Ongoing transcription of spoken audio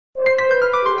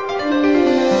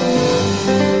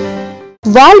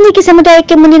ವಾಲ್ಮೀಕಿ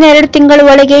ಸಮುದಾಯಕ್ಕೆ ಮುಂದಿನ 2 ತಿಂಗಳ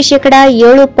ಒಳಗೆ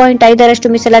 7.5%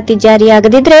 ಮೀಸಲಾತಿ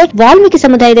ಜಾರಿಯಾಗದಿದ್ದರೆ ವಾಲ್ಮೀಕಿ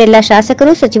ಸಮುದಾಯದ ಎಲ್ಲಾ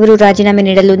ಶಾಸಕರು ಸಚಿವರು ರಾಜೀನಾಮೆ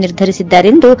ನೀಡಲು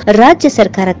ನಿರ್ಧರಿಸಿದ್ದಾರೆಂದು ರಾಜ್ಯ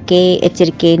ಸರ್ಕಾರಕ್ಕೆ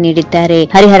ಎಚ್ಚರಿಕೆ ನೀಡಿದ್ದಾರೆ.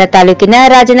 ಹರಿಹರ ತಾಲೂಕಿನ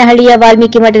ರಾಜನಹಳ್ಳಿಯ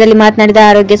ವಾಲ್ಮೀಕಿ ಮಠದಲ್ಲಿ ಮಾತನಾಡಿದ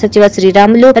ಆರೋಗ್ಯ ಸಚಿವ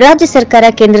ಶ್ರೀರಾಮುಲು, ರಾಜ್ಯ ಸರ್ಕಾರ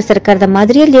ಕೇಂದ್ರ ಸರ್ಕಾರದ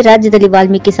ಮಾದರಿಯಲ್ಲಿ ರಾಜ್ಯದಲ್ಲಿ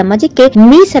ವಾಲ್ಮೀಕಿ ಸಮಾಜಕ್ಕೆ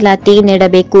ಮೀಸಲಾತಿ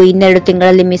ನೀಡಬೇಕು, 2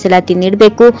 ತಿಂಗಳಲ್ಲಿ ಮೀಸಲಾತಿ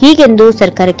ನೀಡಬೇಕು ಹೀಗೆಂದು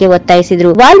ಸರ್ಕಾರಕ್ಕೆ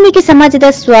ಒತ್ತಾಯಿಸಿದರು. ವಾಲ್ಮೀಕಿ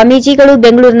ಸಮಾಜದ ಸ್ವಾಮೀಜಿಗಳು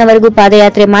ಬೆಂಗಳೂರಿನವರೆಗೂ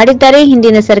ಪಾದಯಾತ್ರೆ ಮಾಡಿದ್ದಾರೆ.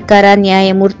 ಹಿಂದಿನ ಸರ್ಕಾರ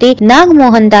ನ್ಯಾಯಮೂರ್ತಿ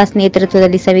ನಾಗಮೋಹನ್ ದಾಸ್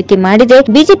ನೇತೃತ್ವದಲ್ಲಿ ಸಮಿತಿ ಮಾಡಿದೆ.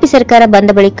 ಬಿಜೆಪಿ ಸರ್ಕಾರ ಬಂದ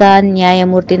ಬಳಿಕ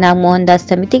ನ್ಯಾಯಮೂರ್ತಿ ನಾಗಮೋಹನ್ ದಾಸ್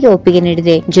ಸಮಿತಿಗೆ ಒಪ್ಪಿಗೆ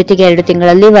ನೀಡಿದೆ. ಜೊತೆಗೆ 2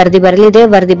 ತಿಂಗಳಲ್ಲಿ ವರದಿ ಬರಲಿದೆ.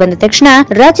 ವರದಿ ಬಂದ ತಕ್ಷಣ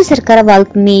ರಾಜ್ಯ ಸರ್ಕಾರ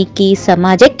ವಾಲ್ಮೀಕಿ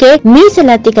ಸಮಾಜಕ್ಕೆ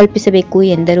ಮೀಸಲಾತಿ ಕಲ್ಪಿಸಬೇಕು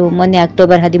ಎಂದರು. ಮೊನ್ನೆ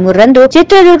ಅಕ್ಟೋಬರ್ 13ರಂದು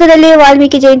ಚಿತ್ರದುರ್ಗದಲ್ಲಿ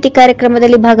ವಾಲ್ಮೀಕಿ ಜಯಂತಿ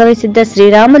ಕಾರ್ಯಕ್ರಮದಲ್ಲಿ ಭಾಗವಹಿಸಿದ್ದ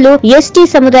ಶ್ರೀರಾಮುಲು, ಎಸ್ಟಿ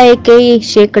ಸಮುದಾಯಕ್ಕೆ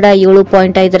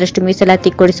 7.5%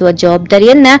 ಮೀಸಲಾತಿ ಕೊಡಿಸುವ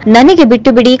ಜವಾಬ್ದಾರಿಯನ್ನ ನನಗೆ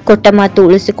ಬಿಟ್ಟು ಬಿಡಿ, ಕೊಟ್ಟ ಮಾತು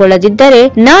ಉಳಿಸಿಕೊಳ್ಳದಿದ್ದರೆ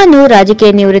ನಾನು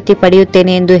ರಾಜಕೀಯ ನಿವೃತ್ತಿ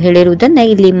ಪಡೆಯುತ್ತೇನೆ ಎಂದು ಹೇಳಿರುವುದನ್ನು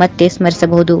ಇಲ್ಲಿ ಮತ್ತೆ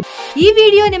ಸ್ಮರಿಸಬಹುದು. ಈ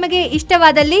ವಿಡಿಯೋ ನಿಮಗೆ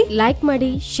ಇಷ್ಟವಾದಲ್ಲಿ ಲೈಕ್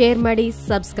ಮಾಡಿ, ಶೇರ್ ಮಾಡಿ,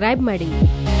 ಸಬ್ಸ್ಕ್ರೈಬ್ ಮಾಡಿ.